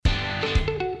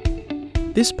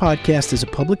This podcast is a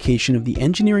publication of the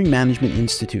Engineering Management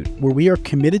Institute, where we are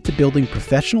committed to building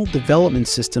professional development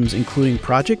systems, including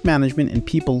project management and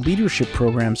people leadership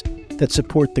programs that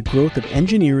support the growth of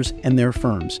engineers and their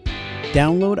firms.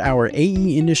 Download our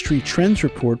AE Industry Trends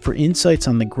Report for insights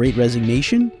on the Great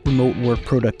Resignation, remote work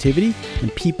productivity,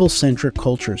 and people-centric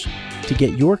cultures. To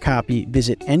get your copy,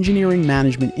 visit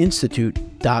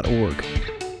engineeringmanagementinstitute.org.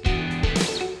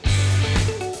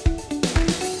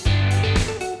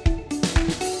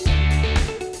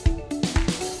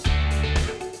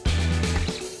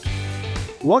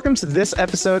 Welcome to this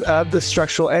episode of the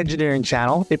Structural Engineering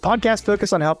Channel, a podcast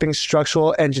focused on helping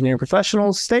structural engineering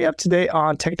professionals stay up to date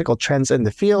on technical trends in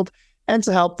the field and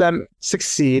to help them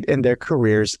succeed in their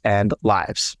careers and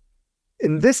lives.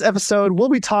 In this episode, we'll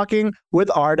be talking with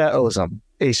Arda Ozum,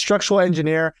 a structural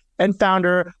engineer and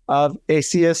founder of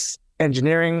ACS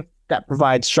Engineering that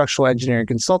provides structural engineering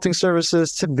consulting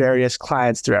services to various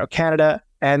clients throughout Canada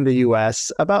and the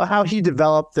US, about how he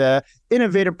developed the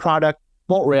innovative product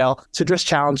bolt rail to address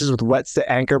challenges with wet set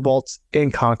anchor bolts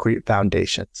in concrete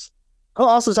foundations. I'll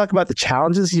also talk about the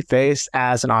challenges he faced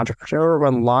as an entrepreneur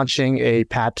when launching a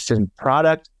patented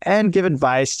product and give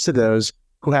advice to those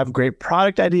who have great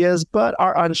product ideas but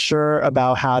are unsure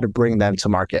about how to bring them to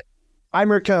market. I'm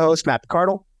your co-host, Matt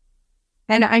Picardle.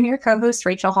 And I'm your co-host,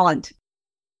 Rachel Holland.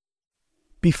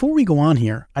 Before we go on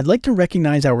here, I'd like to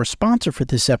recognize our sponsor for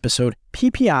this episode,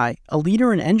 PPI, a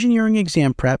leader in engineering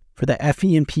exam prep for the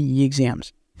FE and PE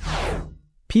exams.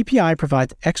 PPI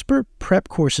provides expert prep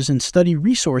courses and study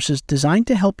resources designed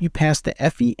to help you pass the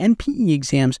FE and PE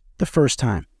exams the first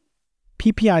time.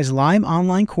 PPI's live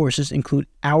online courses include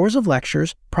hours of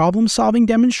lectures, problem-solving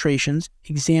demonstrations,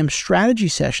 exam strategy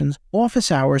sessions,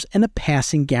 office hours, and a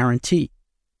passing guarantee.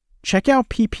 Check out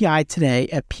PPI today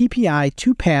at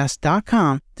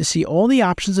ppi2pass.com to see all the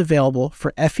options available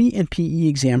for FE and PE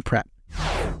exam prep.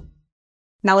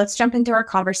 Now let's jump into our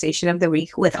conversation of the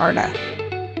week with Arda.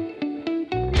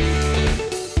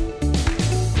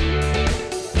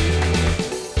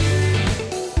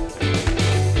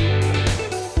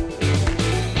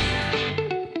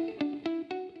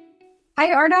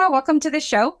 Hi, Arda. Welcome to the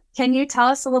show. Can you tell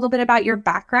us a little bit about your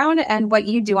background and what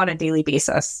you do on a daily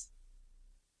basis?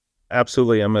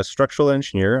 Absolutely. I'm a structural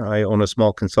engineer. I own a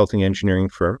small consulting engineering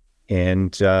firm,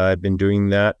 and I've been doing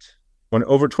that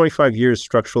over 25 years,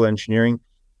 structural engineering.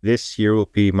 This year will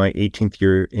be my 18th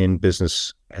year in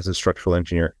business as a structural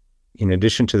engineer. In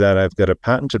addition to that, I've got a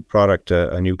patented product,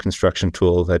 a new construction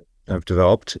tool that I've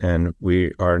developed, and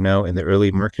we are now in the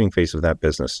early marketing phase of that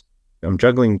business. I'm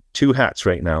juggling two hats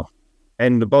right now.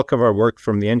 And the bulk of our work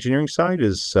from the engineering side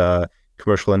is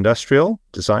commercial industrial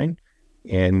design.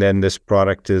 And then this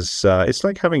product is, it's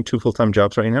like having two full-time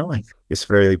jobs right now. It's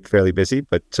fairly busy,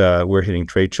 but we're hitting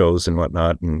trade shows and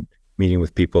whatnot and meeting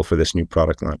with people for this new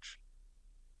product launch.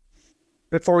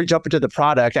 Before we jump into the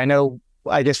product,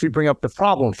 I guess we bring up the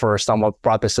problem first on what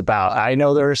brought this about. I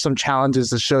know there are some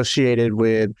challenges associated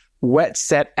with wet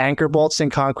set anchor bolts in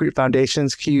concrete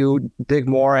foundations. Can you dig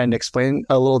more and explain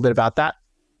a little bit about that?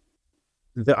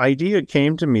 The idea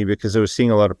came to me because I was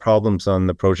seeing a lot of problems on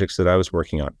the projects that I was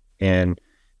working on. And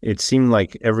it seemed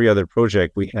like every other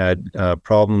project, we had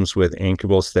problems with anchor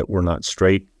bolts that were not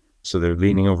straight. So they're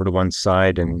leaning over to one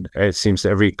side. And it seems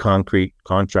every concrete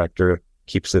contractor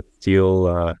keeps a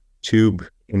steel tube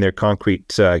in their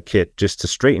concrete kit just to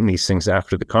straighten these things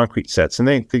after the concrete sets. And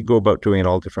they go about doing it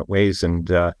all different ways.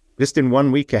 And just in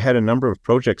 1 week, I had a number of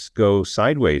projects go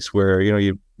sideways where,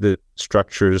 the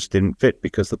structures didn't fit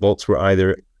because the bolts were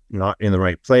either not in the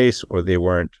right place or they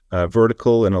weren't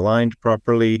vertical and aligned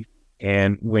properly.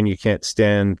 And when you can't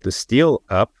stand the steel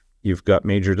up, you've got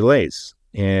major delays.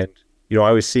 And,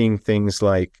 I was seeing things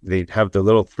like they'd have the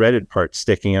little threaded part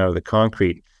sticking out of the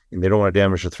concrete and they don't want to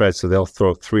damage the thread. So they'll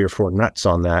throw 3 or 4 nuts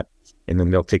on that and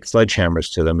then they'll take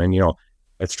sledgehammers to them. And,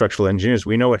 as structural engineers,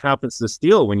 we know what happens to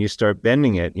steel when you start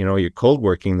bending it. You're cold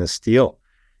working the steel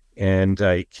and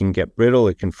it can get brittle,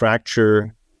 it can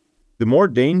fracture. The more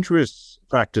dangerous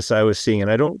practice I was seeing,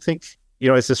 and I don't think,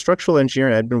 as a structural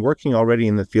engineer, I'd been working already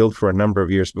in the field for a number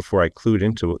of years before I clued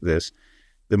into this.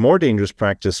 The more dangerous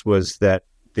practice was that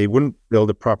they wouldn't build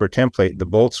a proper template. The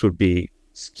bolts would be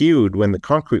skewed when the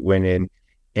concrete went in,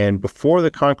 and before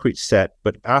the concrete set,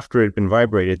 but after it had been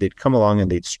vibrated, they'd come along and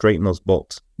they'd straighten those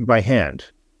bolts by hand.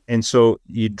 And so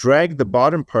you drag the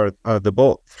bottom part of the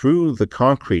bolt through the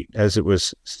concrete as it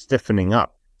was stiffening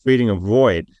up, creating a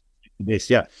void.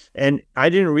 And I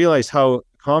didn't realize how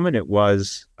common it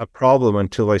was a problem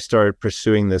until I started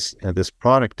pursuing this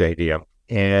product idea.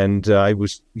 And I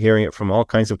was hearing it from all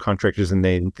kinds of contractors, and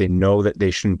they know that they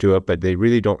shouldn't do it, but they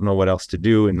really don't know what else to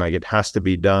do. And like, it has to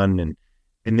be done. And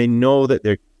and they know that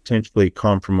they're potentially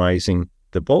compromising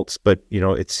the bolts, but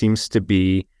it seems to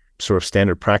be sort of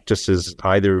standard practices,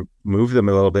 either move them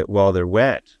a little bit while they're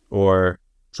wet or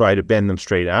try to bend them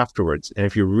straight afterwards. And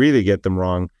if you really get them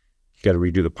wrong, you got to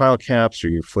redo the pile caps or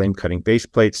your flame cutting base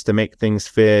plates to make things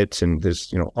fit. And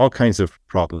there's, all kinds of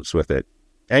problems with it.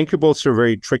 Anchor bolts are a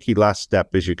very tricky last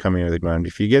step as you're coming out of the ground.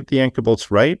 If you get the anchor bolts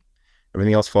right,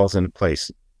 everything else falls into place.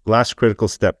 Last critical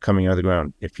step coming out of the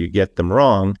ground. If you get them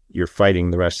wrong, you're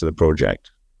fighting the rest of the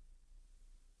project.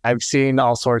 I've seen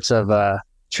all sorts of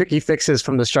tricky fixes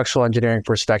from the structural engineering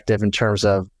perspective in terms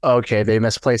of, okay, they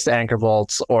misplaced the anchor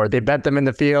bolts or they bent them in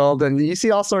the field, and you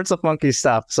see all sorts of funky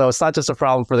stuff. So it's not just a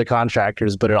problem for the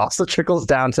contractors, but it also trickles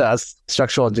down to us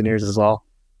structural engineers as well.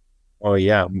 Oh,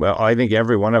 yeah. Well, I think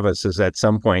every one of us has at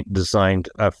some point designed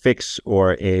a fix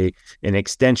or an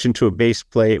extension to a base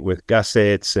plate with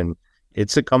gussets, and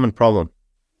it's a common problem.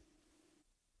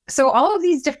 So all of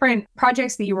these different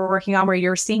projects that you were working on where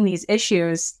you're seeing these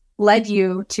issues led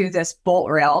you to this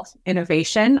bolt rail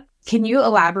innovation. Can you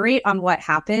elaborate on what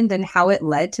happened and how it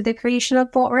led to the creation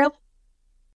of bolt rail?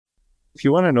 If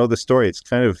you want to know the story, it's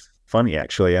kind of funny,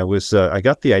 actually. I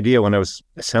got the idea when I was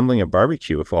assembling a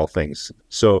barbecue, of all things.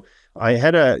 So I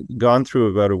had gone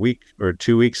through about a week or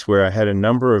 2 weeks where I had a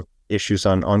number of issues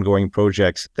on ongoing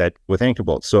projects that with anchor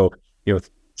bolts. So,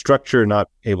 structure not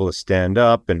able to stand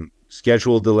up and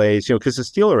schedule delays, because the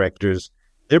steel erectors,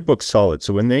 they're booked solid.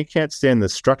 So when they can't stand the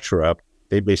structure up,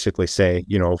 they basically say,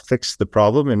 fix the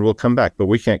problem and we'll come back. But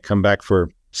we can't come back for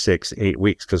 6-8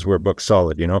 weeks because we're booked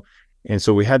solid, And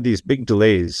so we had these big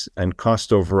delays and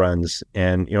cost overruns,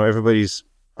 and, everybody's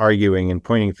arguing and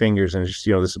pointing fingers. And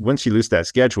just, once you lose that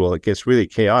schedule, it gets really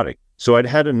chaotic. So I'd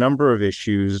had a number of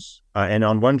issues, and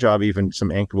on one job, even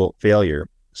some anchor bolt failure.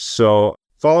 So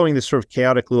following this sort of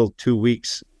chaotic little 2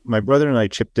 weeks, my brother and I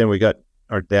chipped in. We got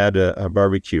our dad a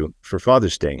barbecue for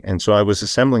Father's Day. And so I was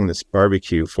assembling this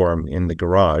barbecue for him in the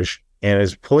garage, and I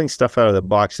was pulling stuff out of the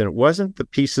box. And it wasn't the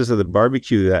pieces of the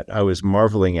barbecue that I was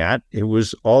marveling at. It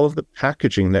was all of the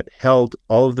packaging that held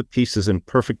all of the pieces in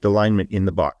perfect alignment in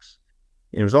the box.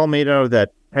 It was all made out of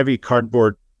that heavy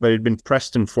cardboard, but it had been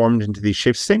pressed and formed into these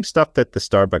shapes, same stuff that the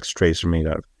Starbucks trays are made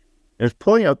out of. And I was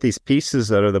pulling out these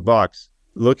pieces out of the box,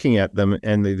 looking at them,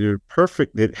 and they're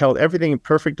perfect. It held everything in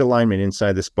perfect alignment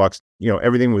inside this box.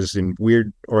 Everything was in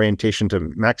weird orientation to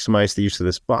maximize the use of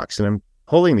this box. And I'm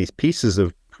holding these pieces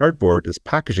of cardboard, this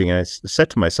packaging, and I said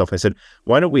to myself,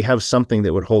 why don't we have something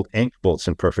that would hold anchor bolts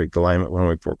in perfect alignment when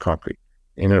we pour concrete?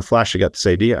 And in a flash, I got this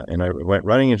idea, and I went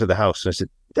running into the house, and I said,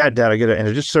 Dad, I get it. And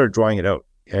I just started drawing it out.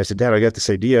 And I said, Dad, I got this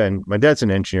idea. And my dad's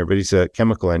an engineer, but he's a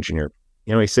chemical engineer.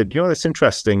 He said, that's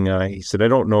interesting. He said, I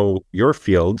don't know your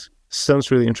field. Sounds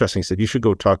really interesting. He said, you should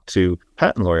go talk to a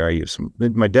patent lawyer.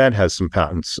 My dad has some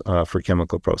patents for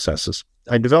chemical processes.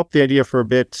 I developed the idea for a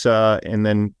bit and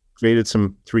then created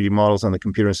some 3D models on the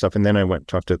computer and stuff. And then I went and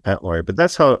talked to the patent lawyer. But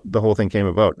that's how the whole thing came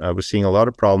about. I was seeing a lot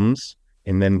of problems,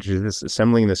 and then just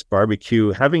assembling this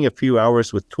barbecue, having a few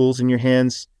hours with tools in your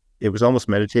hands. It was almost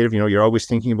meditative. You're always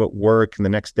thinking about work and the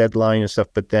next deadline and stuff,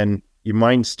 but then your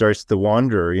mind starts to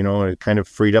wander, and it kind of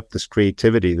freed up this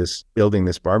creativity, this building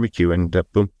this barbecue, and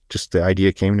boom, just the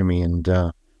idea came to me, and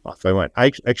off I went.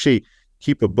 I actually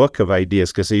keep a book of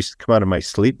ideas because I used to come out of my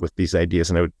sleep with these ideas,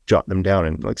 and I would jot them down,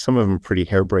 and some of them are pretty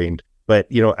harebrained. But,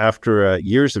 after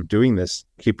years of doing this,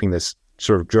 keeping this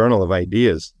sort of journal of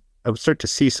ideas, I would start to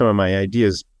see some of my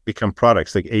ideas become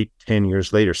products. 8-10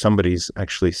 years later, somebody's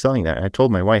actually selling that. And I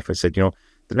told my wife, I said, the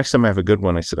next time I have a good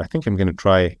one, I said, I think I'm going to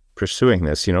try pursuing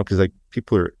this, because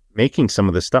people are making some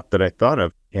of the stuff that I thought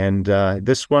of. And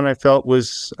this one I felt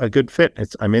was a good fit.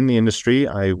 I'm in the industry.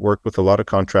 I work with a lot of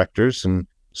contractors. And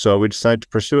so we decided to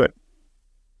pursue it.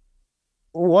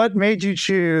 What made you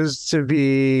choose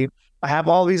to I have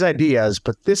all these ideas,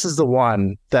 but this is the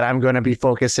one that I'm going to be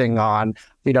focusing on?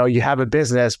 You have a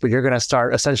business, but you're going to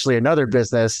start essentially another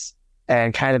business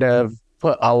and kind of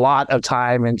put a lot of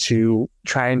time into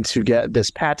trying to get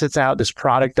this patent out, this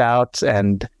product out,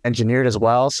 and engineered as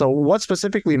well. So what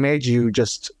specifically made you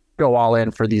just go all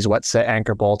in for these wet set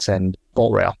anchor bolts and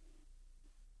bolt rail?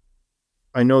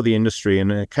 I know the industry,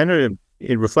 and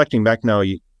in reflecting back now,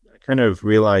 I kind of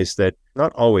realized that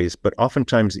not always, but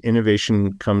oftentimes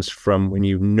innovation comes from when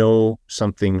you know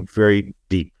something very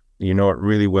deep. You know it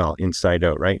really well inside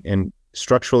out, right? And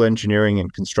structural engineering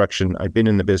and construction, I've been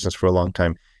in the business for a long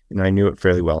time, and I knew it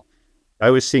fairly well. I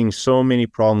was seeing so many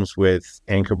problems with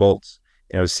anchor bolts,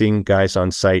 and I was seeing guys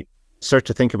on site start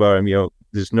to think about them.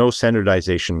 There's no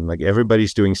standardization.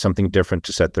 Everybody's doing something different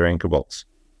to set their anchor bolts.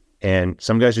 And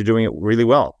some guys are doing it really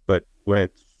well, but when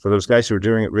it's For those guys who are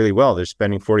doing it really well, they're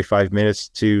spending 45 minutes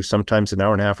to sometimes an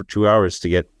hour and a half or 2 hours to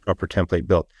get proper template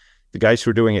built. The guys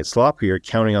who are doing it sloppy are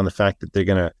counting on the fact that they're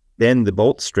going to bend the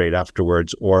bolt straight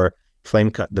afterwards or flame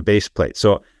cut the base plate.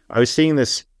 So I was seeing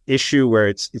this issue where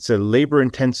it's a labor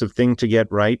intensive thing to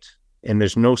get right, and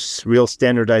there's no real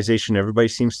standardization. Everybody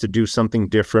seems to do something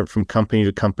different from company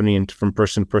to company and from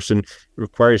person to person. It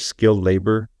requires skilled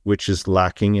labor, which is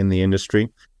lacking in the industry.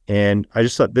 And I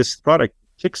just thought this product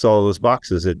ticks all those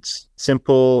boxes. It's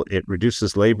simple, it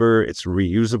reduces labor, it's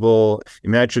reusable.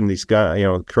 Imagine these guys,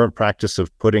 current practice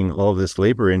of putting all of this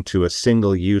labor into a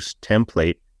single use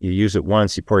template. You use it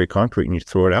once, you pour your concrete and you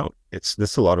throw it out.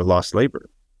 This a lot of lost labor.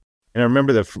 And I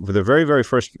remember the very, very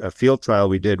first field trial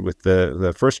we did with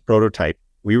the first prototype,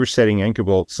 we were setting anchor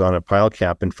bolts on a pile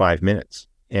cap in 5 minutes.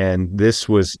 And this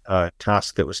was a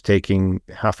task that was taking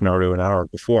half an hour to an hour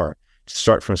before. To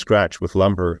start from scratch with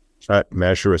lumber, cut,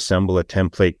 measure, assemble a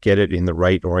template, get it in the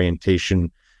right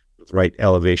orientation, right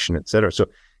elevation, et cetera. So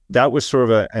that was sort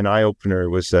of an eye-opener,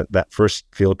 was that first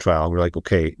field trial. We're like,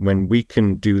 okay, when we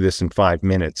can do this in 5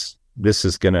 minutes, this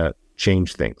is going to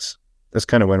change things. That's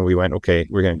kind of when we went, okay,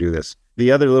 we're going to do this.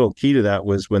 The other little key to that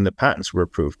was when the patents were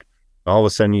approved. All of a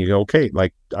sudden you go, okay,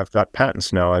 like I've got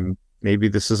patents now. Maybe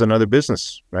this is another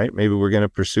business, right? Maybe we're going to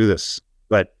pursue this.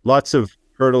 But lots of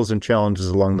hurdles and challenges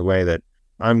along the way that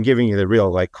I'm giving you the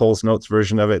real, like Cole's Notes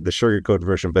version of it, the sugarcoat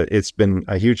version, but it's been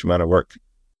a huge amount of work.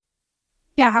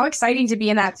 Yeah, how exciting to be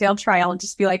in that field trial and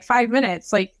just be like 5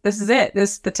 minutes, like this is it,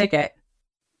 this is the ticket.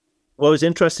 Well, it was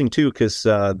interesting too, because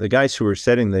the guys who were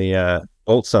setting the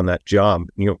bolts on that job,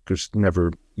 just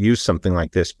never used something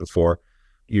like this before.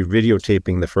 You're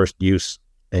videotaping the first use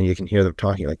and you can hear them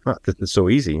talking like, oh, this is so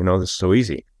easy, this is so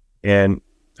easy. And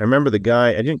I remember the guy,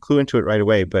 I didn't clue into it right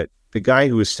away, but the guy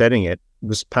who was setting it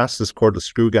was passed this cordless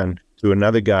screw gun to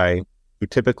another guy who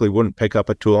typically wouldn't pick up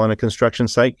a tool on a construction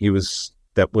site.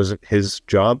 That wasn't his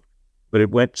job, but it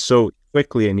went so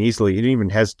quickly and easily. He didn't even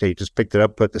hesitate, just picked it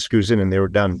up, put the screws in, and they were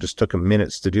done. It just took him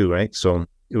minutes to do, right? So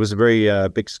it was a very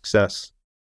big success.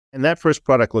 And that first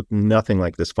product looked nothing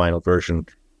like this final version.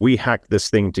 We hacked this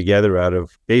thing together out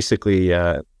of basically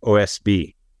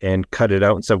OSB and cut it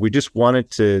out and stuff. We just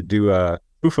wanted to do a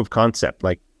proof of concept.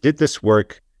 Like, did this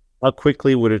work? How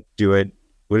quickly would it do it?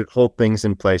 Would it hold things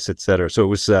in place, et cetera? So it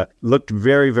was looked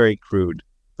very, very crude,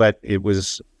 but it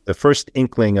was the first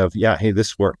inkling of, yeah, hey,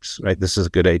 this works, right? This is a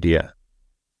good idea.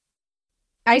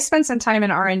 I spent some time in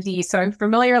R&D, so I'm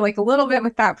familiar like a little bit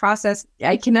with that process.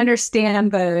 I can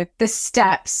understand the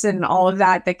steps and all of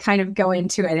that kind of go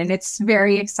into it. And it's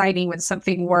very exciting when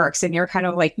something works and you're kind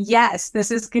of like, yes,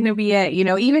 this is going to be it,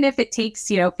 even if it takes,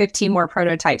 15 more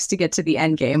prototypes to get to the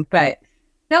end game. But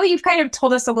now that you've kind of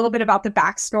told us a little bit about the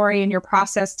backstory and your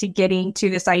process to getting to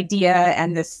this idea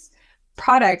and this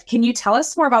product, can you tell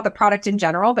us more about the product in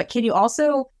general? But can you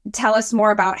also tell us more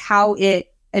about how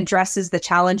it addresses the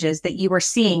challenges that you were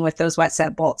seeing with those wet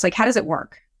set bolts? Like, how does it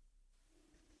work?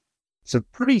 It's a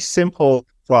pretty simple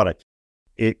product.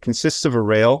 It consists of a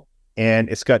rail and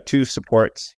it's got 2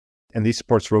 supports, and these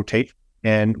supports rotate.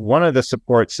 And one of the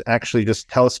supports actually just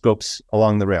telescopes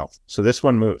along the rail. So this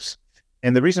one moves.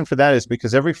 And the reason for that is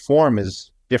because every form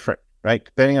is different, right?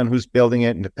 Depending on who's building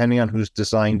it and depending on who's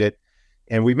designed it.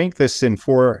 And we make this in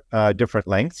 4 different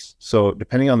lengths. So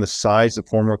depending on the size of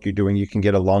formwork you're doing, you can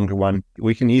get a longer one.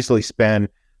 We can easily span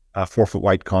a 4-foot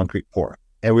wide concrete pour.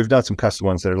 And we've done some custom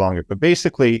ones that are longer. But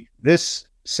basically, this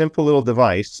simple little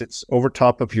device sits over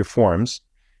top of your forms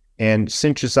and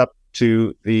cinches up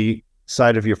to the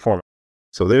side of your form.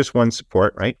 So there's one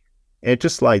support, right? And it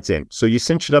just slides in. So you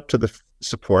cinch it up to the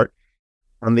support.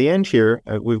 On the end here,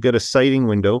 we've got a sighting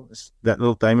window, that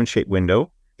little diamond-shaped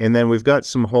window. And then we've got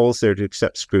some holes there to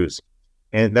accept screws.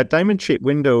 And that diamond-shaped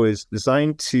window is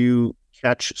designed to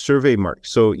catch survey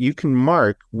marks. So you can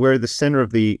mark where the center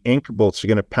of the anchor bolts are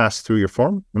going to pass through your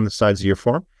form, on the sides of your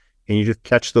form. And you just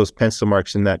catch those pencil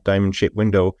marks in that diamond-shaped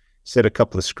window, set a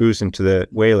couple of screws into the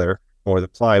whaler or the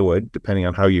plywood, depending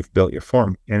on how you've built your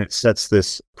form. And it sets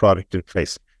this product in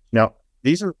place. Now,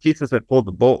 these are the pieces that hold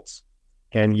the bolts.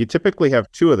 And you typically have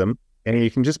 2 of them, and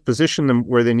you can just position them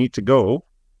where they need to go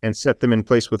and set them in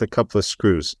place with a couple of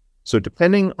screws. So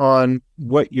depending on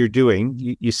what you're doing,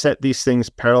 you set these things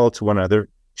parallel to one another.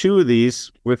 2 of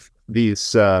these with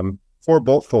these 4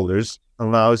 bolt folders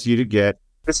allows you to get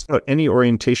just about any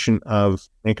orientation of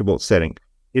anchor bolt setting.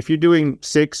 If you're doing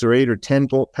 6 or 8 or 10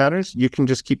 bolt patterns, you can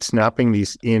just keep snapping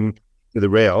these in to the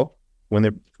rail. When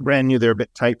they're brand new, they're a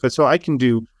bit tight. But so I can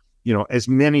do as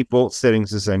many bolt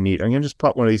settings as I need. I'm going to just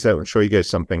pop one of these out and show you guys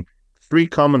something. 3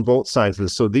 common bolt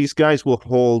sizes. So these guys will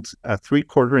hold a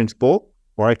 3/4 inch bolt,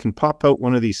 or I can pop out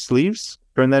one of these sleeves,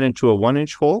 turn that into a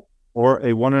 1-inch hole, or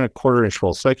a 1.25 inch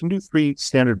hole. So I can do 3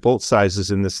 standard bolt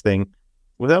sizes in this thing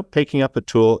without picking up a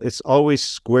tool. It's always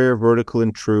square, vertical,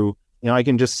 and true. I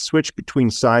can just switch between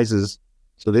sizes.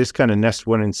 So they just kind of nest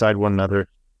one inside one another.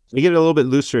 They get a little bit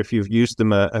looser if you've used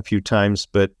them a few times,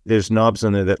 but there's knobs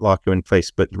on there that lock them in place.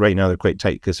 But right now they're quite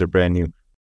tight because they're brand new.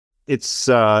 It's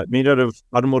made out of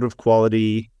automotive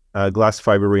quality glass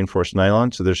fiber reinforced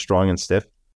nylon, so they're strong and stiff.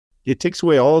 It takes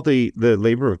away all the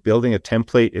labor of building a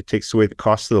template. It takes away the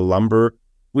cost of the lumber.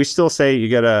 We still say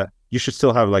you should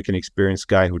still have like an experienced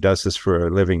guy who does this for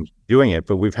a living doing it,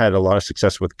 but we've had a lot of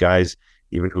success with guys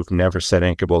even who've never set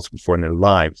anchor bolts before in their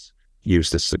lives use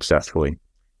this successfully.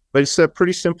 But it's a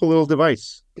pretty simple little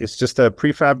device. It's just a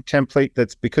prefab template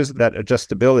that's, because of that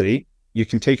adjustability, you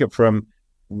can take it from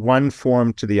one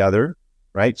form to the other,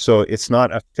 right? So it's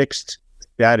not a fixed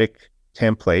static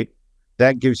template.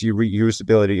 That gives you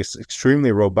reusability. It's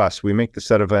extremely robust. We make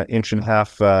this out of 1.5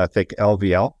 inch thick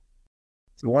LVL.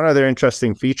 So one other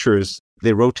interesting feature is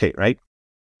they rotate, right?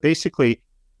 Basically,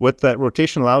 what that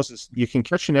rotation allows is you can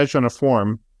catch an edge on a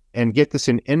form and get this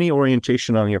in any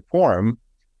orientation on your form,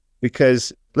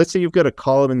 because let's say you've got a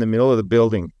column in the middle of the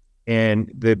building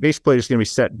and the base plate is going to be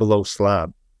set below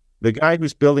slab. The guy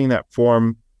who's building that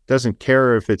form doesn't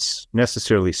care if it's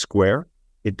necessarily square.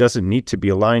 It doesn't need to be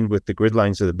aligned with the grid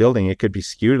lines of the building. It could be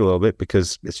skewed a little bit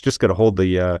because it's just going to hold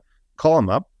the column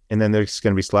up, and then there's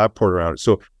going to be slab poured around it.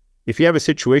 So if you have a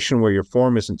situation where your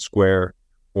form isn't square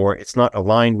or it's not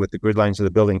aligned with the grid lines of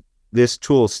the building, this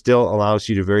tool still allows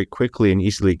you to very quickly and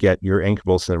easily get your anchor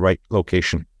bolts in the right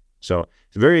location. So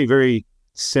it's very, very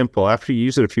simple. After you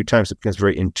use it a few times, it becomes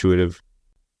very intuitive.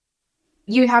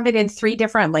 You have it in 3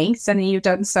 different lengths, and you've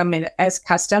done some as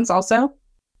customs also?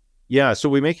 Yeah, so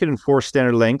we make it in 4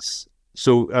 standard lengths.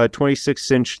 So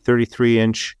 26 inch, 33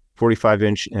 inch, 45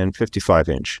 inch, and 55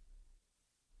 inch.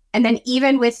 And then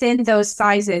even within those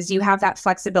sizes, you have that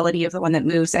flexibility of the one that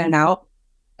moves in and out?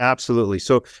 Absolutely.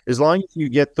 So as long as you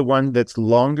get the one that's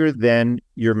longer than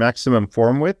your maximum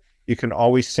form width, you can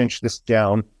always cinch this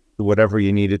down to whatever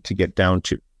you need it to get down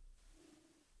to.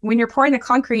 When you're pouring the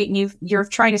concrete and you're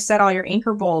trying to set all your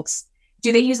anchor bolts,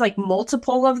 do they use like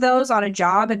multiple of those on a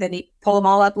job and then they pull them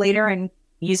all up later and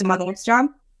use them on the next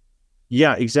job?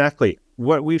 Yeah, exactly.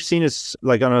 What we've seen is,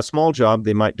 like, on a small job,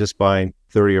 they might just buy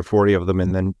 30 or 40 of them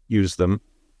and then use them.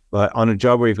 But on a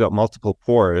job where you've got multiple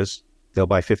pours, they'll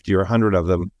buy 50 or 100 of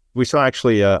them. We saw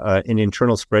actually an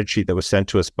internal spreadsheet that was sent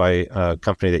to us by a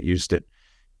company that used it.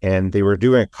 And they were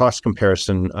doing a cost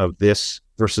comparison of this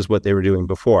versus what they were doing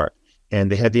before.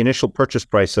 And they had the initial purchase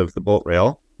price of the bolt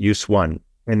rail, use 1.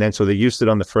 And then so they used it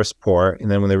on the first pour. And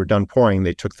then when they were done pouring,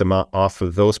 they took them off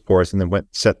of those pours and then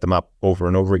set them up over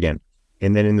and over again.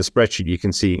 And then in the spreadsheet, you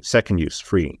can see second use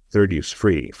free, third use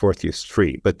free, fourth use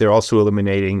free. But they're also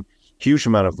eliminating huge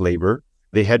amount of labor.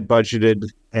 They had budgeted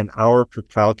an hour per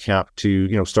pile cap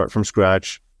to, start from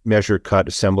scratch, measure, cut,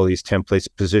 assemble these templates,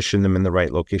 position them in the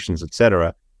right locations,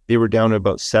 etc. They were down to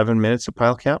about 7 minutes a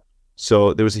pile cap.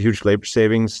 So there was a huge labor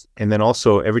savings. And then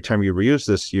also every time you reuse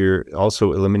this, you're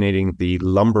also eliminating the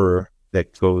lumber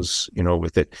that goes,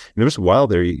 with it. And there was a while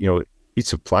there,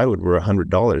 feet of plywood were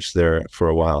 $100 there for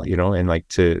a while, and like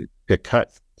to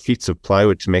cut feet of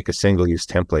plywood to make a single-use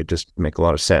template just make a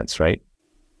lot of sense, right?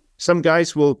 Some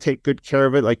guys will take good care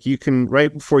of it. Like, you can,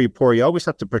 right before you pour, you always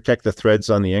have to protect the threads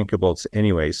on the anchor bolts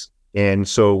anyways. And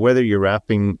so whether you're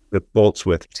wrapping the bolts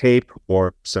with tape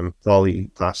or some poly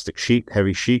plastic sheet,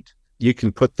 heavy sheet, you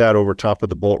can put that over top of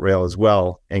the bolt rail as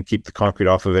well and keep the concrete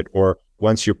off of it. Or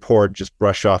once you're poured, just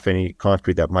brush off any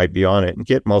concrete that might be on it and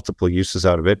get multiple uses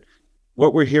out of it.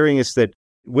 What we're hearing is that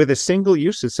with a single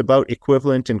use, it's about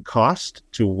equivalent in cost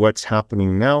to what's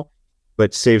happening now,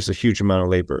 but saves a huge amount of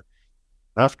labor.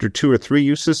 After 2 or 3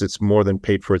 uses, it's more than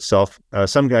paid for itself.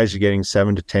 Some guys are getting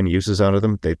 7 to 10 uses out of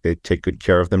them. They take good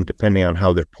care of them depending on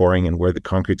how they're pouring and where the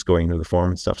concrete's going into the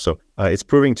form and stuff. So it's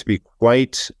proving to be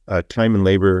quite time and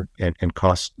labor and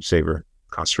cost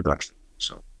reduction.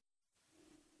 So.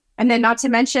 And then not to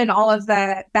mention all of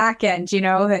the back end,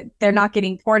 that they're not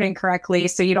getting poured in correctly.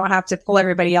 So you don't have to pull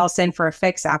everybody else in for a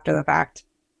fix after the fact.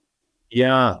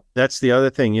 Yeah, that's the other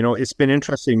thing. It's been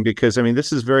interesting because,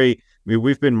 this is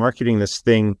we've been marketing this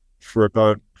thing for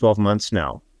about 12 months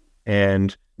now.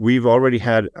 And we've already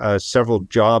had several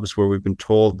jobs where we've been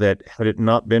told that had it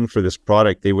not been for this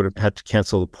product, they would have had to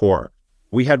cancel the pour.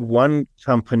 We had one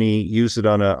company use it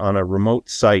on a remote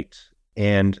site,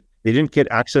 and they didn't get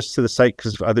access to the site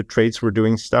because other trades were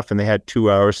doing stuff, and they had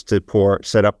 2 hours to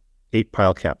set up 8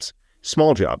 pile caps.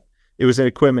 Small job. It was an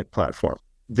equipment platform.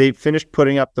 They finished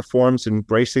putting up the forms and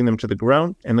bracing them to the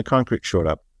ground, and the concrete showed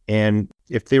up. And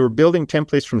if they were building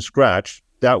templates from scratch,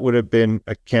 that would have been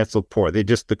a canceled pour.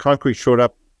 The concrete showed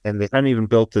up and they hadn't even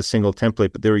built a single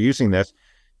template, but they were using this.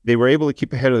 They were able to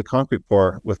keep ahead of the concrete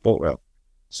pour with bolt rail.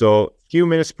 So a few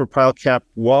minutes per pile cap,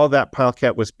 while that pile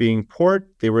cap was being poured,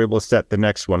 they were able to set the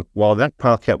next one. While that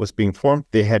pile cap was being formed,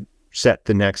 they had set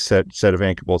the next set of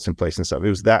anchor bolts in place and stuff. It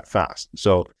was that fast.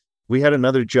 So we had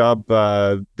another job.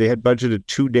 They had budgeted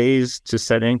 2 days to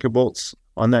set anchor bolts.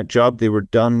 On that job, they were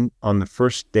done on the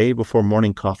first day before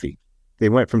morning coffee. They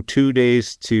went from 2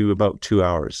 days to about 2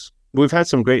 hours. We've had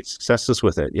some great successes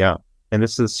with it, yeah. And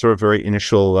this is sort of very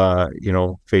initial,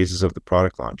 phases of the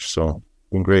product launch. So it's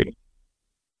been great.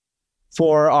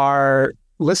 For our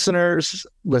listeners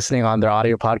listening on their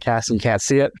audio podcast and you can't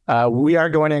see it, we are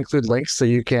going to include links so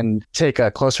you can take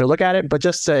a closer look at it. But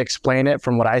just to explain it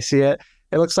from what I see it,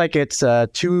 it looks like it's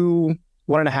 1.5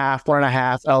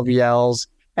 LVLs.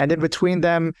 And in between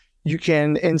them, you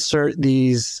can insert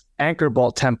these anchor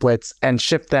bolt templates and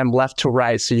shift them left to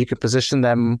right so you can position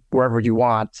them wherever you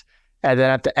want. And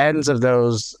then at the ends of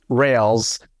those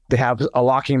rails, they have a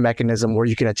locking mechanism where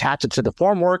you can attach it to the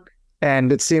formwork.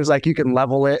 And it seems like you can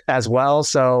level it as well.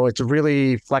 So it's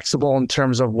really flexible in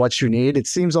terms of what you need. It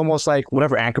seems almost like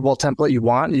whatever anchor bolt template you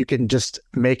want, you can just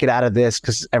make it out of this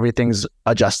because everything's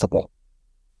adjustable.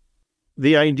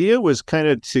 The idea was kind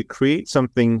of to create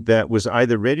something that was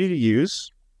either ready to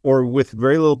use or with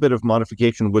very little bit of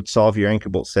modification would solve your anchor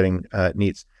bolt setting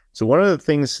needs. So one of the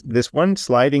things, this one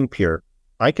sliding pier,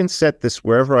 I can set this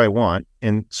wherever I want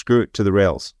and screw it to the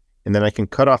rails. And then I can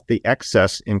cut off the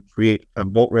excess and create a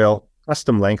bolt rail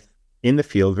custom length in the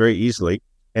field very easily.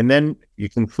 And then you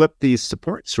can flip these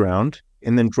supports around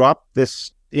and then drop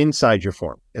this inside your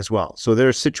form as well. So there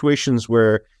are situations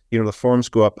where, the forms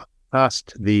go up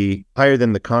past higher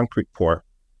than the concrete pour,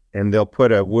 and they'll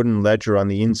put a wooden ledger on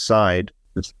the inside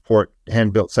to support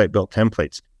hand-built, site-built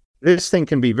templates. This thing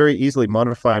can be very easily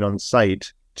modified on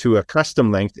site to a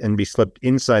custom length and be slipped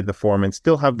inside the form and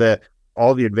still have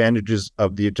all the advantages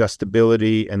of the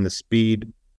adjustability and the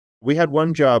speed. We had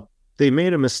one job, they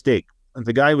made a mistake.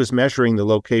 The guy was measuring the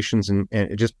locations and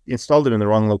it just installed it in the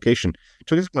wrong location. It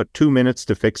took us about 2 minutes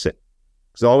to fix it.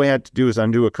 So all we had to do is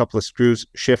undo a couple of screws,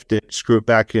 shift it, screw it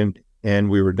back in, and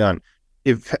we were done.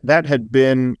 If that had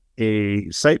been a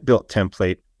site-built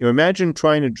template, imagine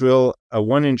trying to drill a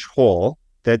 1-inch hole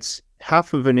that's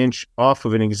half of an inch off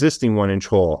of an existing 1-inch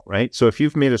hole, right? So if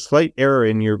you've made a slight error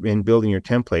in building your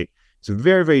template, it's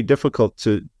very, very difficult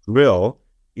to drill.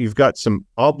 You've got some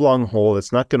oblong hole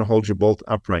that's not going to hold your bolt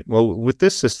upright. Well, with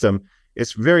this system,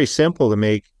 it's very simple to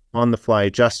make on-the-fly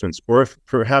adjustments, or if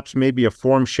perhaps maybe a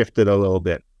form shifted a little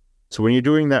bit. So when you're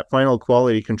doing that final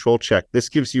quality control check, this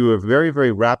gives you a very,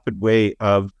 very rapid way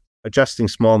of adjusting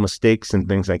small mistakes and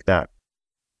things like that.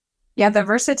 Yeah, the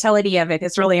versatility of it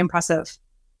is really impressive.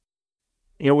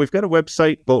 We've got a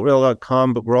website,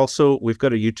 boltrail.com, but we've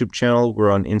got a YouTube channel.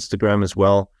 We're on Instagram as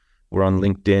well. We're on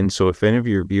LinkedIn. So if any of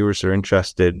your viewers are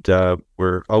interested,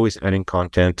 we're always adding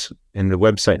content, and the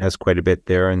website has quite a bit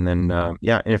there. And then,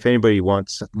 and if anybody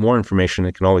wants more information,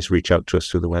 they can always reach out to us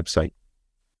through the website.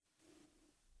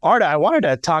 Arda, I wanted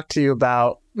to talk to you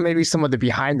about maybe some of the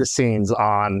behind the scenes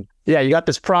on, you got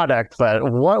this product,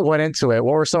 but what went into it?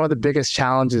 What were some of the biggest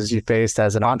challenges you faced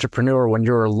as an entrepreneur when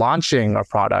you were launching a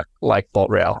product like Bolt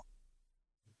Rail?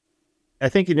 I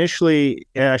think initially,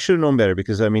 I should have known better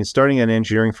because, starting an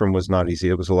engineering firm was not easy.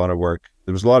 It was a lot of work.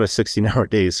 There was a lot of 16-hour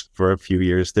days for a few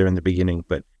years there in the beginning.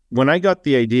 But when I got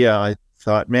the idea, I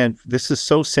thought, man, this is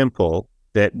so simple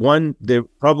that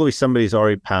probably somebody's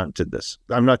already patented this.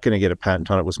 I'm not going to get a patent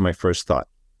on it was my first thought.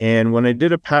 And when I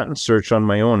did a patent search on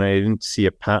my own, I didn't see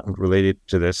a patent related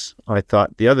to this. I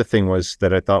thought the other thing was,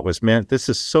 man, this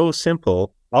is so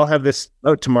simple. I'll have this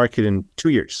out to market in 2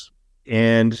 years.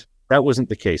 And that wasn't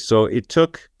the case. So it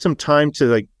took some time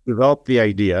to develop the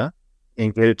idea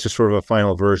and get it to sort of a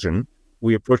final version.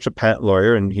 We approached a patent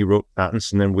lawyer and he wrote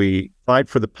patents, and then we applied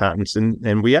for the patents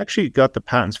and we actually got the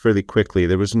patents fairly quickly.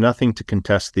 There was nothing to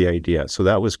contest the idea. So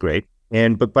that was great.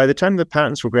 But by the time the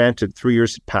patents were granted, 3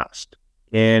 years had passed.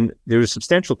 And there was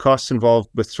substantial costs involved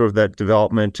with sort of that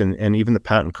development, and even the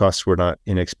patent costs were not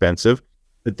inexpensive.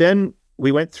 But then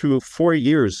we went through 4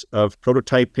 years of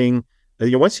prototyping.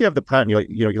 Once you have the patent,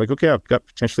 you're like, okay, I've got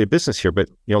potentially a business here, but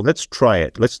let's try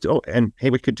it. And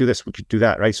hey, we could do this, we could do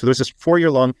that, right? So there's this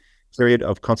 4-year-long period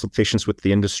of consultations with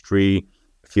the industry,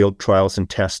 field trials and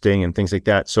testing and things like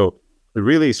that. So it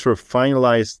really sort of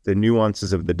finalized the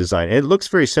nuances of the design. And it looks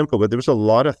very simple, but there was a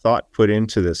lot of thought put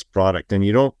into this product, and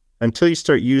until you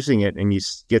start using it and you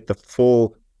get the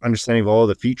full understanding of all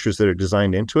the features that are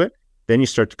designed into it, then you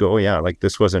start to go,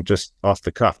 this wasn't just off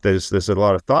the cuff. There's a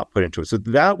lot of thought put into it. So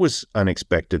that was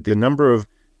unexpected. The number of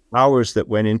hours that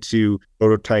went into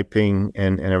prototyping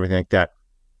and everything like that.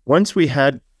 Once we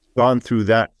had gone through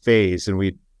that phase and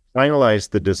we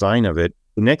finalized the design of it,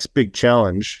 the next big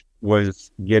challenge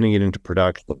was getting it into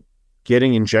production,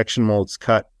 getting injection molds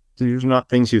cut. These are not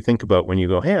things you think about when you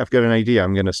go, hey, I've got an idea,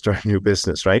 I'm going to start a new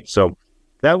business, right? So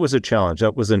that was a challenge.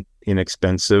 That wasn't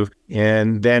inexpensive.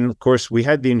 And then, of course, we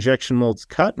had the injection molds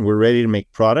cut and we're ready to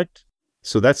make product.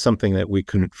 So that's something that we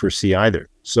couldn't foresee either.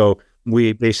 So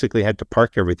we basically had to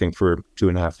park everything for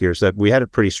 2.5 years. That we had a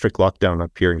pretty strict lockdown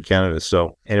up here in Canada.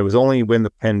 So, and it was only when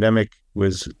the pandemic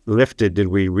was lifted did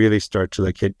we really start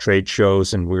to hit trade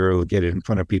shows and we were able to get it in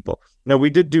front of people. Now,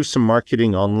 we did do some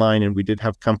marketing online and we did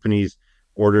have companies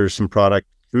order some product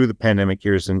through the pandemic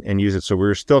years and use it. So we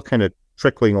were still kind of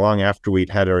trickling along after we'd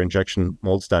had our injection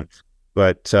molds done.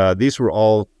 But these were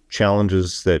all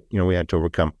challenges that, we had to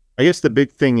overcome. I guess the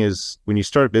big thing is when you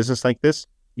start a business like this,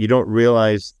 you don't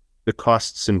realize the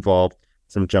costs involved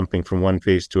from jumping from one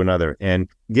phase to another. And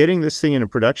getting this thing into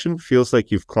production feels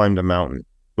like you've climbed a mountain.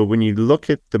 But when you look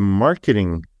at the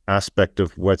marketing aspect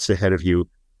of what's ahead of you,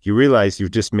 you realize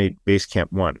you've just made base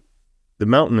camp 1. The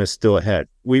mountain is still ahead.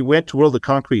 We went to World of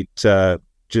Concrete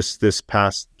just this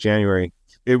past January.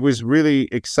 It was really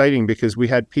exciting because we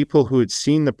had people who had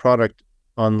seen the product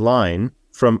online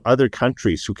from other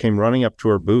countries who came running up to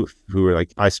our booth who were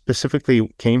like, I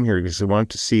specifically came here because I wanted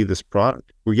to see this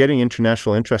product. We're getting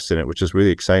international interest in it, which is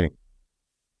really exciting.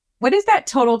 What is that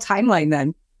total timeline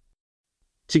then?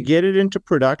 To get it into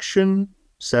production,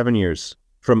 7 years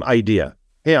from idea.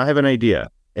 Hey, I have an idea.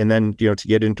 And then, to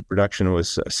get into production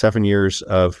was 7 years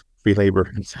of free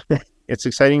labor. It's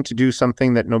exciting to do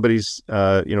something that nobody's,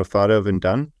 thought of and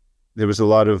done. There was a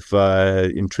lot of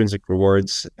intrinsic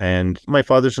rewards. And my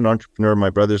father's an entrepreneur. My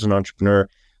brother's an entrepreneur.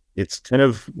 It's kind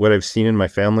of what I've seen in my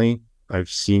family. I've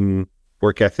seen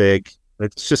work ethic.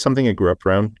 It's just something I grew up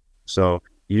around. So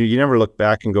you never look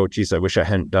back and go, geez, I wish I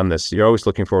hadn't done this. You're always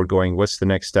looking forward going, what's the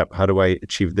next step? How do I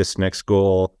achieve this next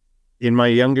goal? In my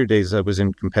younger days, I was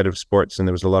in competitive sports and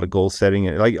there was a lot of goal setting.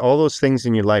 And like all those things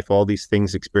in your life, all these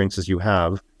things, experiences you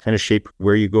have kind of shape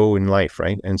where you go in life,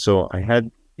 right? And so I had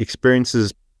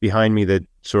experiences behind me that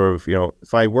sort of,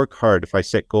 if I work hard, if I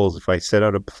set goals, if I set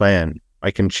out a plan, I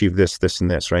can achieve this, this,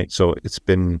 and this, right? So it's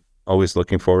been always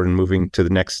looking forward and moving to the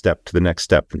next step,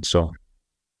 And so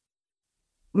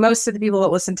most of the people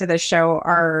that listen to this show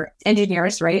are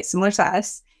engineers, right? Similar to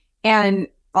us. And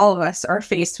all of us are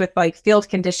faced with field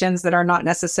conditions that are not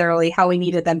necessarily how we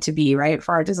needed them to be, right,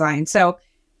 for our design. So,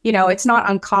 it's not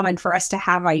uncommon for us to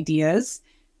have ideas,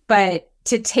 but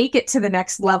to take it to the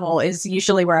next level is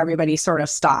usually where everybody sort of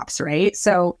stops, right?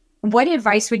 So what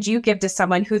advice would you give to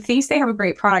someone who thinks they have a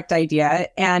great product idea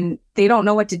and they don't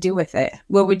know what to do with it?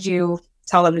 What would you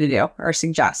tell them to do or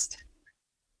suggest?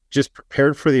 Just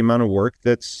prepared for the amount of work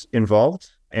that's involved.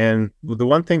 And the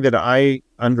one thing that I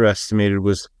underestimated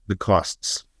was the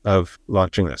costs of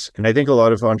launching this. And I think a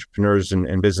lot of entrepreneurs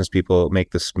and business people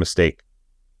make this mistake.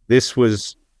 This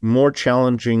was more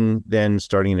challenging than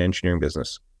starting an engineering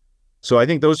business. So I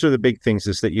think those are the big things,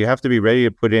 is that you have to be ready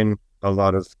to put in a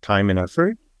lot of time and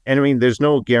effort. And I mean, there's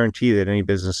no guarantee that any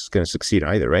business is going to succeed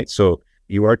either, right? So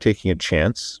you are taking a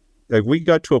chance. Like we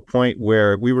got to a point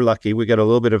where we were lucky. We got a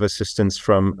little bit of assistance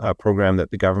from a program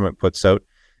that the government puts out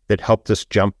that helped us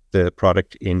jump the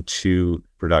product into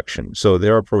production. So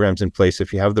there are programs in place.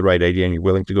 If you have the right idea and you're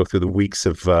willing to go through the weeks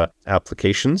of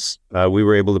applications, we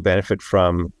were able to benefit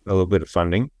from a little bit of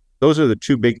funding. Those are the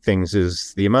two big things,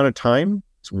 is the amount of time.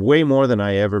 It's way more than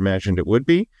I ever imagined it would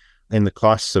be. And the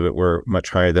costs of it were much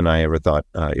higher than I ever thought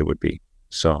it would be.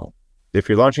 So if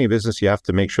you're launching a business, you have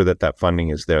to make sure that that funding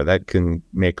is there. That can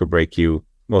make or break you.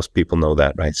 Most people know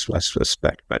that, right? So I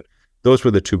suspect. But those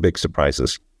were the two big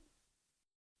surprises.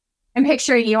 I'm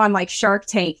picturing you on Shark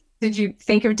Tank. Did you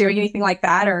think of doing anything like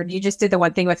that, or you just did the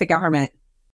one thing with the government?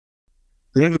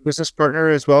 We have a business partner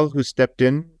as well who stepped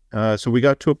in. So we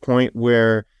got to a point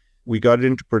where we got it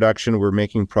into production. We're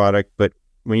making product, but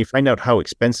when you find out how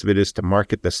expensive it is to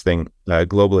market this thing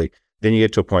globally, then you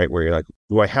get to a point where you're like,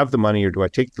 do I have the money, or do I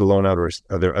take the loan out, or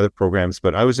are there other programs?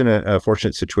 But I was in a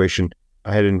fortunate situation.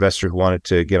 I had an investor who wanted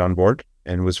to get on board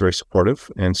and was very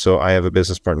supportive. And so I have a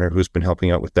business partner who's been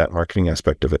helping out with that marketing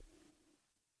aspect of it.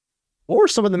 What were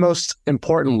some of the most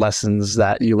important lessons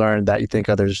that you learned that you think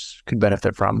others could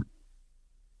benefit from?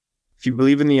 If you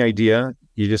believe in the idea,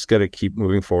 you just got to keep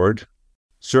moving forward.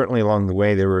 Certainly along the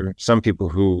way, there were some people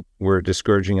who were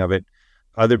discouraging of it.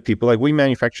 Other people, we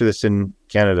manufacture this in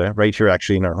Canada, right here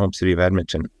actually in our home city of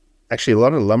Edmonton. Actually, a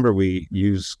lot of the lumber we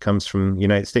use comes from the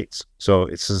United States. So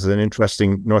this is an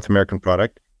interesting North American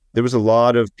product. There was a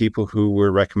lot of people who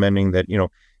were recommending that,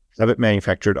 have it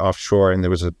manufactured offshore. And there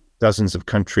was a dozens of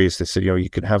countries. They said, you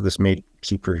could have this made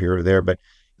cheaper here or there, but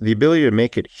the ability to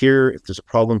make it here, if there's a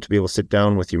problem, to be able to sit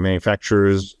down with your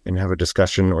manufacturers and have a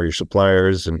discussion, or your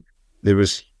suppliers. And there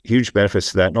was huge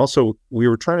benefits to that. And also, we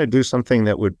were trying to do something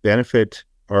that would benefit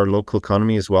our local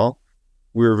economy as well.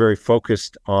 We were very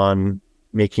focused on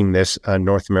making this a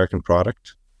North American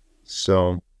product.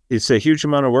 So it's a huge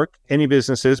amount of work. Any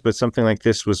business is, but something like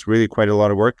this was really quite a lot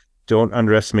of work. Don't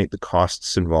underestimate the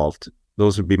costs involved.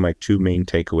 Those would be my two main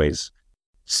takeaways.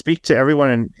 Speak to everyone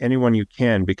and anyone you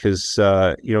can, because,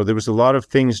 there was a lot of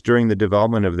things during the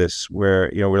development of this where,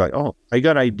 we're like, oh, I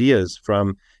got ideas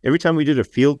from every time we did a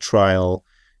field trial,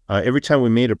 every time we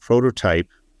made a prototype,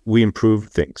 we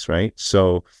improved things, right?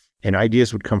 So, and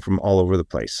ideas would come from all over the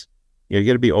place. You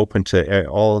got to be open to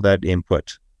all of that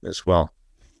input as well.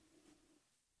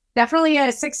 Definitely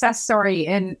a success story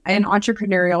in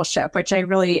entrepreneurship, which I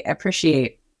really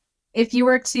appreciate. If you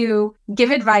were to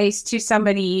give advice to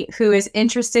somebody who is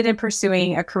interested in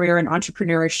pursuing a career in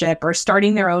entrepreneurship or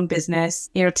starting their own business,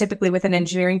 typically with an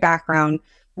engineering background,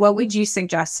 what would you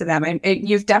suggest to them?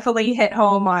 You've definitely hit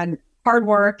home on hard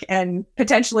work and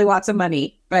potentially lots of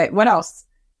money, but what else?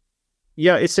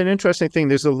 Yeah, it's an interesting thing.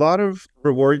 There's a lot of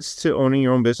rewards to owning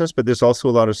your own business, but there's also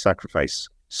a lot of sacrifice.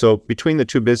 So between the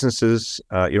two businesses,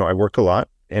 I work a lot.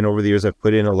 And over the years, I've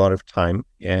put in a lot of time,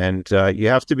 and you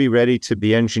have to be ready to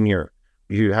be engineer.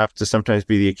 You have to sometimes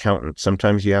be the accountant.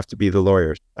 Sometimes you have to be the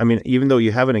lawyer. I mean, even though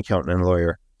you have an accountant and a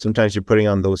lawyer, sometimes you're putting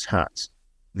on those hats.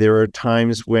 There are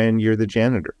times when you're the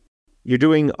janitor. You're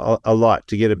doing a lot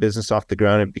to get a business off the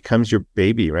ground. It becomes your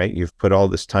baby, right? You've put all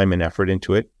this time and effort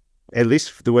into it. At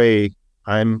least the way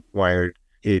I'm wired,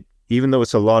 even though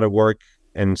it's a lot of work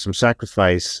and some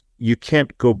sacrifice, you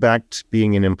can't go back to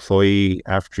being an employee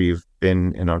after you've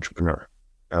been an entrepreneur.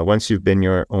 Once you've been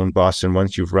your own boss and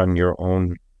once you've run your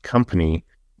own company,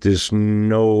 there's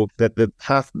that the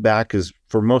path back is,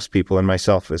 for most people and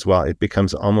myself as well, it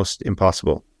becomes almost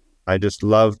impossible. I just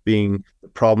love being the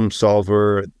problem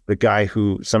solver, the guy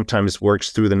who sometimes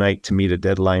works through the night to meet a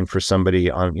deadline for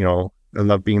somebody I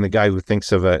love being the guy who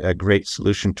thinks of a great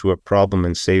solution to a problem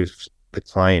and saves the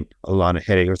client a lot of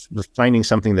headache, or finding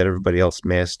something that everybody else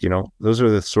missed. Those are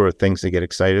the sort of things they get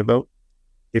excited about.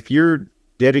 If you're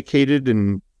dedicated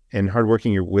and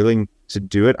hardworking, you're willing to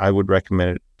do it, I would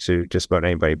recommend it to just about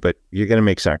anybody, but you're going to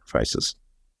make sacrifices.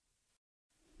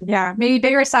 Yeah, maybe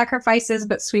bigger sacrifices,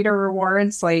 but sweeter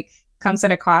rewards, comes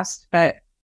at a cost. But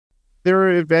there are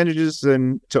advantages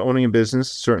to owning a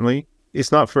business, certainly.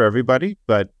 It's not for everybody,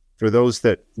 but for those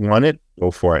that want it,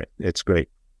 go for it. It's great.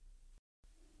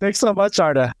 Thanks so much,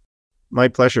 Arda. My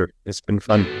pleasure. It's been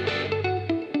fun.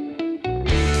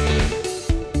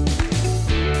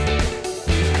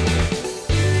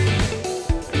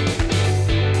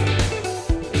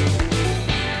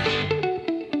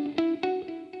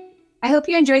 I hope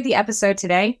you enjoyed the episode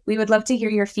today. We would love to hear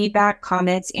your feedback,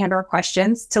 comments, and/or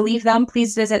questions. To leave them,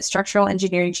 please visit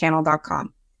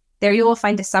structuralengineeringchannel.com. There you will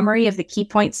find a summary of the key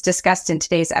points discussed in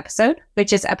today's episode,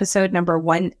 which is episode number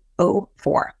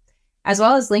 104, as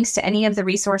well as links to any of the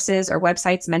resources or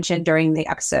websites mentioned during the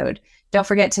episode. Don't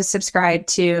forget to subscribe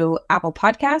to Apple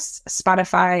Podcasts,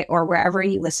 Spotify, or wherever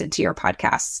you listen to your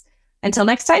podcasts. Until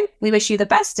next time, we wish you the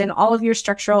best in all of your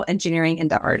structural engineering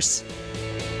endeavors.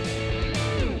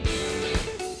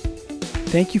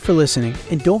 Thank you for listening,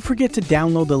 and don't forget to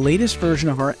download the latest version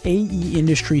of our AE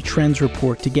Industry Trends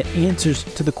Report to get answers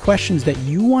to the questions that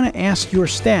you want to ask your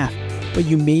staff, but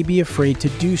you may be afraid to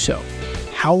do so.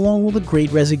 How long will the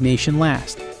Great Resignation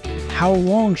last? How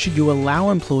long should you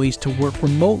allow employees to work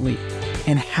remotely?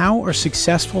 And how are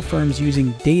successful firms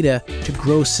using data to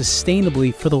grow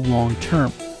sustainably for the long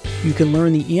term? You can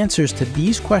learn the answers to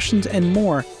these questions and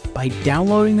more by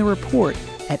downloading the report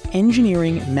at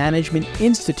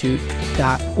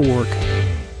engineeringmanagementinstitute.org.